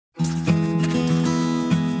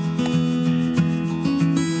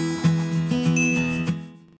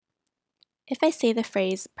If I say the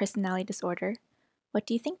phrase personality disorder, what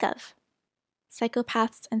do you think of?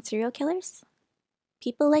 Psychopaths and serial killers?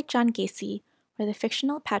 People like John Gacy or the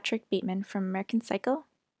fictional Patrick Bateman from American Psycho?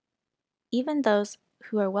 Even those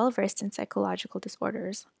who are well versed in psychological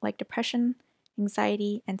disorders like depression,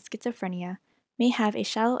 anxiety, and schizophrenia may have a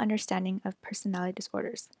shallow understanding of personality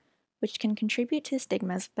disorders, which can contribute to the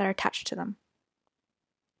stigmas that are attached to them.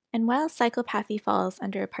 And while psychopathy falls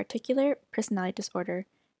under a particular personality disorder,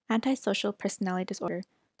 antisocial personality disorder,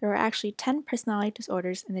 there are actually 10 personality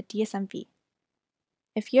disorders in the DSM-V.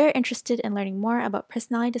 If you're interested in learning more about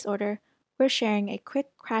personality disorder, we're sharing a quick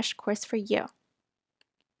crash course for you.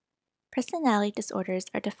 Personality disorders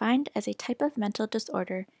are defined as a type of mental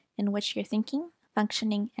disorder in which your thinking,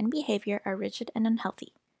 functioning, and behavior are rigid and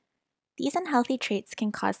unhealthy. These unhealthy traits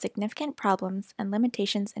can cause significant problems and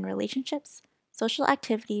limitations in relationships, social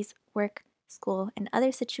activities, work, school, and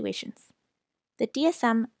other situations. The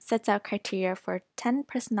DSM sets out criteria for 10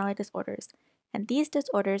 personality disorders, and these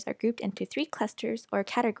disorders are grouped into 3 clusters or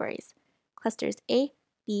categories, clusters A,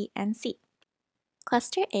 B, and C.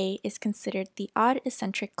 Cluster A is considered the odd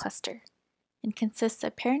eccentric cluster and consists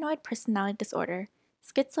of paranoid personality disorder,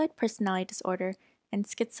 schizoid personality disorder, and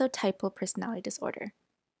schizotypal personality disorder.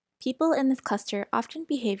 People in this cluster often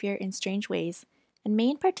behave in strange ways and may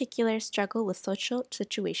in particular struggle with social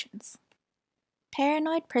situations.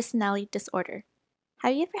 Paranoid personality disorder.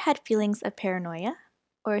 Have you ever had feelings of paranoia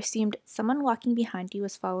or assumed someone walking behind you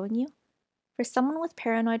was following you? For someone with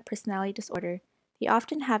paranoid personality disorder, they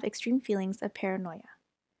often have extreme feelings of paranoia.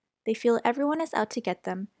 They feel everyone is out to get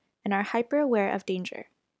them and are hyper-aware of danger.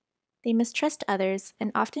 They mistrust others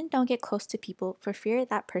and often don't get close to people for fear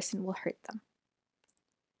that person will hurt them.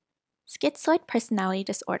 Schizoid personality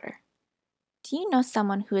disorder. Do you know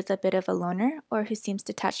someone who is a bit of a loner or who seems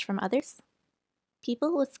detached from others?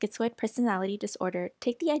 People with schizoid personality disorder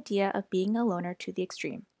take the idea of being a loner to the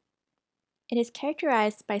extreme. It is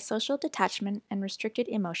characterized by social detachment and restricted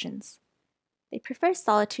emotions. They prefer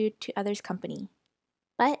solitude to others' company,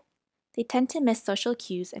 but they tend to miss social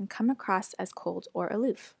cues and come across as cold or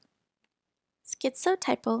aloof.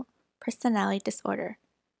 Schizotypal personality disorder.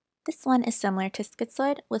 This one is similar to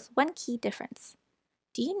schizoid with one key difference.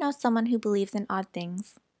 Do you know someone who believes in odd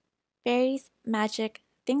things? Fairies, magic,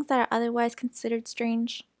 things that are otherwise considered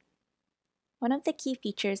strange? One of the key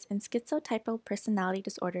features in schizotypal personality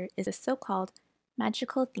disorder is the so-called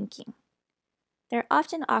magical thinking. They're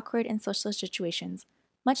often awkward in social situations,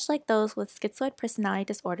 much like those with schizoid personality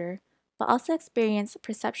disorder, but also experience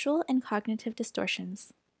perceptual and cognitive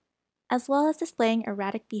distortions, as well as displaying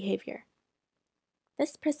erratic behavior.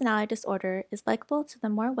 This personality disorder is likable to the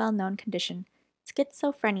more well-known condition,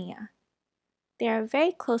 schizophrenia. They are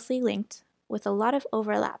very closely linked, with a lot of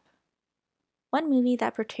overlap. One movie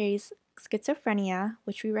that portrays schizophrenia,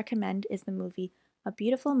 which we recommend, is the movie A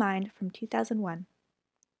Beautiful Mind from 2001.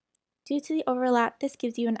 Due to the overlap, this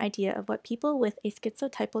gives you an idea of what people with a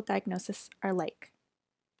schizotypal diagnosis are like.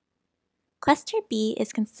 Cluster B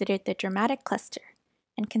is considered the dramatic cluster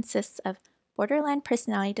and consists of borderline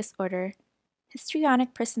personality disorder,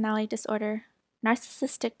 histrionic personality disorder,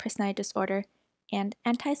 narcissistic personality disorder, and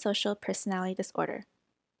antisocial personality disorder.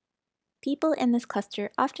 People in this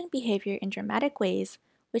cluster often behave in dramatic ways,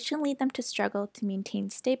 which can lead them to struggle to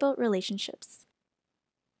maintain stable relationships.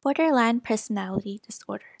 Borderline personality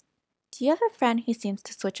disorder. Do you have a friend who seems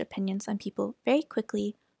to switch opinions on people very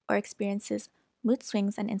quickly or experiences mood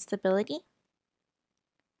swings and instability?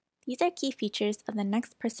 These are key features of the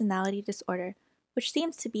next personality disorder, which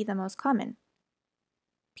seems to be the most common.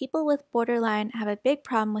 People with borderline have a big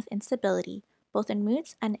problem with instability, both in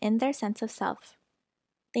moods and in their sense of self.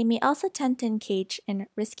 They may also tend to engage in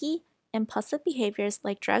risky, impulsive behaviors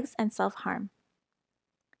like drugs and self-harm.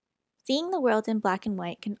 Seeing the world in black and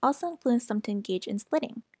white can also influence them to engage in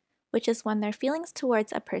splitting, which is when their feelings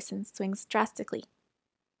towards a person swings drastically.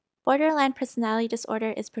 Borderline personality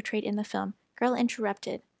disorder is portrayed in the film Girl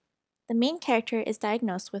Interrupted. The main character is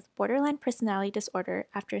diagnosed with borderline personality disorder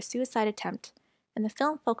after a suicide attempt, and the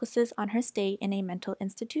film focuses on her stay in a mental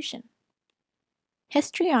institution.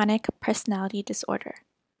 Histrionic personality disorder.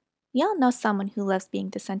 We all know someone who loves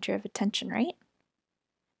being the center of attention, right?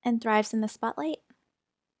 And thrives in the spotlight?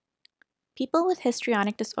 People with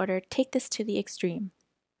histrionic disorder take this to the extreme.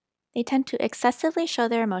 They tend to excessively show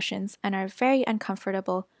their emotions and are very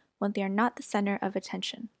uncomfortable when they are not the center of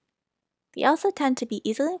attention. They also tend to be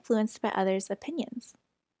easily influenced by others' opinions.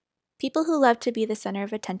 People who love to be the center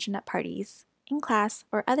of attention at parties, in class,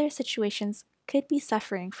 or other situations could be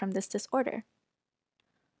suffering from this disorder.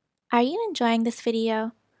 Are you enjoying this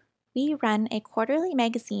video? We run a quarterly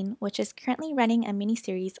magazine which is currently running a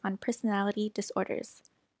mini-series on personality disorders.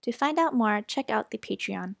 To find out more, check out the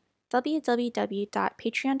Patreon,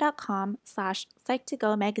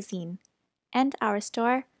 www.patreon.com/psych2go magazine, and our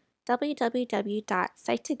store,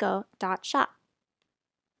 www.psych2go.shop.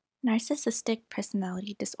 Narcissistic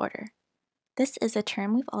personality disorder. This is a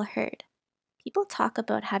term we've all heard. People talk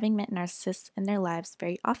about having met narcissists in their lives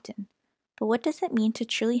very often, but what does it mean to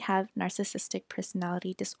truly have narcissistic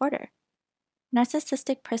personality disorder?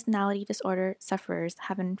 Narcissistic personality disorder sufferers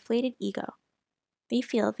have an inflated ego. They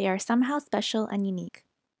feel they are somehow special and unique.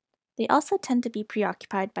 They also tend to be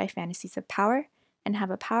preoccupied by fantasies of power and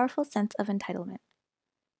have a powerful sense of entitlement.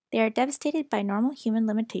 They are devastated by normal human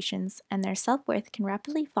limitations, and their self-worth can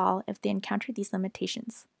rapidly fall if they encounter these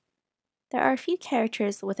limitations. There are a few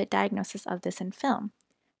characters with a diagnosis of this in film,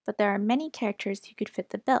 but there are many characters who could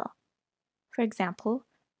fit the bill. For example,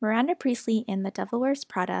 Miranda Priestley in The Devil Wears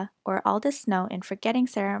Prada or Aldous Snow in Forgetting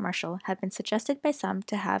Sarah Marshall have been suggested by some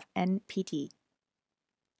to have NPD.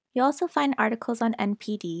 You'll also find articles on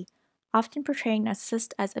NPD, often portraying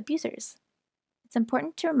narcissists as abusers. It's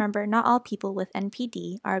important to remember not all people with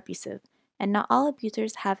NPD are abusive, and not all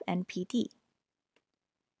abusers have NPD.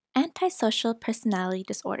 Antisocial personality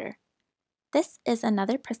disorder. This is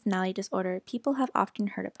another personality disorder people have often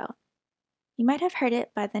heard about. You might have heard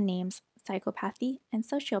it by the names psychopathy and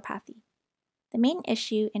sociopathy. The main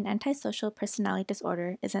issue in antisocial personality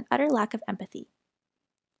disorder is an utter lack of empathy.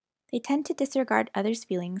 They tend to disregard others'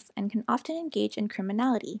 feelings and can often engage in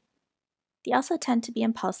criminality. They also tend to be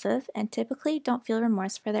impulsive and typically don't feel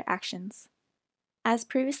remorse for their actions. As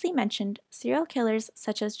previously mentioned, serial killers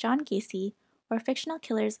such as John Gacy or fictional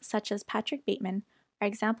killers such as Patrick Bateman are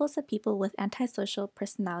examples of people with antisocial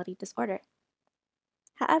personality disorder.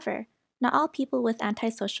 However, not all people with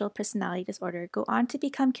antisocial personality disorder go on to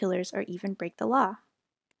become killers or even break the law.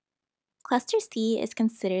 Cluster C is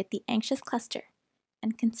considered the anxious cluster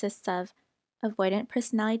and consists of avoidant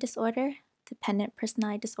personality disorder, dependent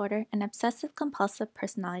personality disorder, and obsessive-compulsive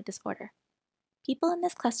personality disorder. People in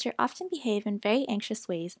this cluster often behave in very anxious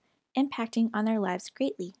ways, impacting on their lives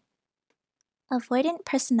greatly. Avoidant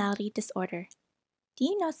personality disorder. Do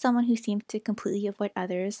you know someone who seems to completely avoid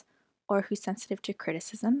others, or who's sensitive to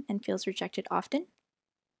criticism and feels rejected often?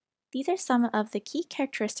 These are some of the key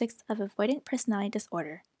characteristics of avoidant personality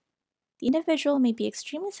disorder. The individual may be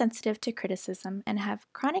extremely sensitive to criticism and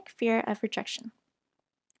have chronic fear of rejection.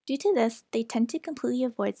 Due to this, they tend to completely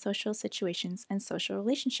avoid social situations and social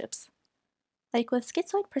relationships. Like with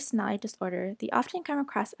schizoid personality disorder, they often come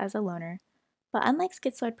across as a loner, but unlike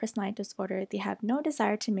schizoid personality disorder, they have no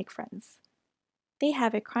desire to make friends. They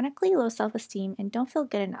have a chronically low self-esteem and don't feel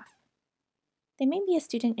good enough. They may be a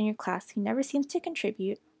student in your class who never seems to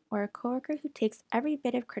contribute, or a coworker who takes every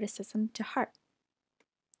bit of criticism to heart.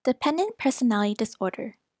 Dependent personality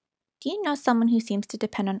disorder. Do you know someone who seems to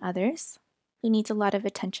depend on others, who needs a lot of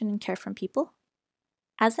attention and care from people?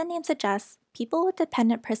 As the name suggests, people with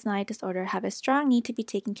dependent personality disorder have a strong need to be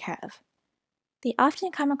taken care of. They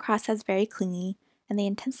often come across as very clingy, and they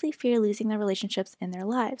intensely fear losing the relationships in their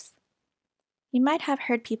lives. You might have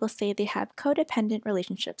heard people say they have codependent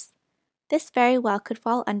relationships. This very well could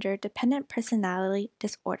fall under dependent personality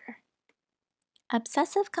disorder.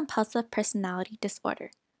 Obsessive-compulsive personality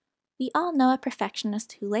disorder. We all know a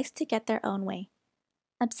perfectionist who likes to get their own way.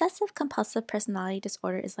 Obsessive-compulsive personality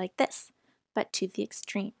disorder is like this, but to the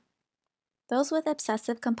extreme. Those with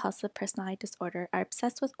obsessive-compulsive personality disorder are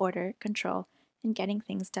obsessed with order, control, and getting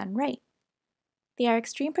things done right. They are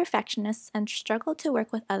extreme perfectionists and struggle to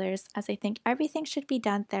work with others as they think everything should be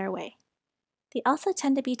done their way. They also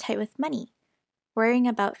tend to be tight with money, worrying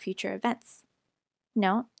about future events.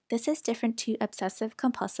 Note, this is different to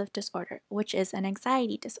obsessive-compulsive disorder, which is an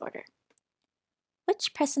anxiety disorder.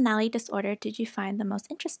 Which personality disorder did you find the most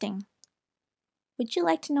interesting? Would you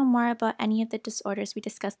like to know more about any of the disorders we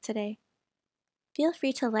discussed today? Feel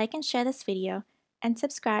free to like and share this video and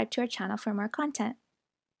subscribe to our channel for more content.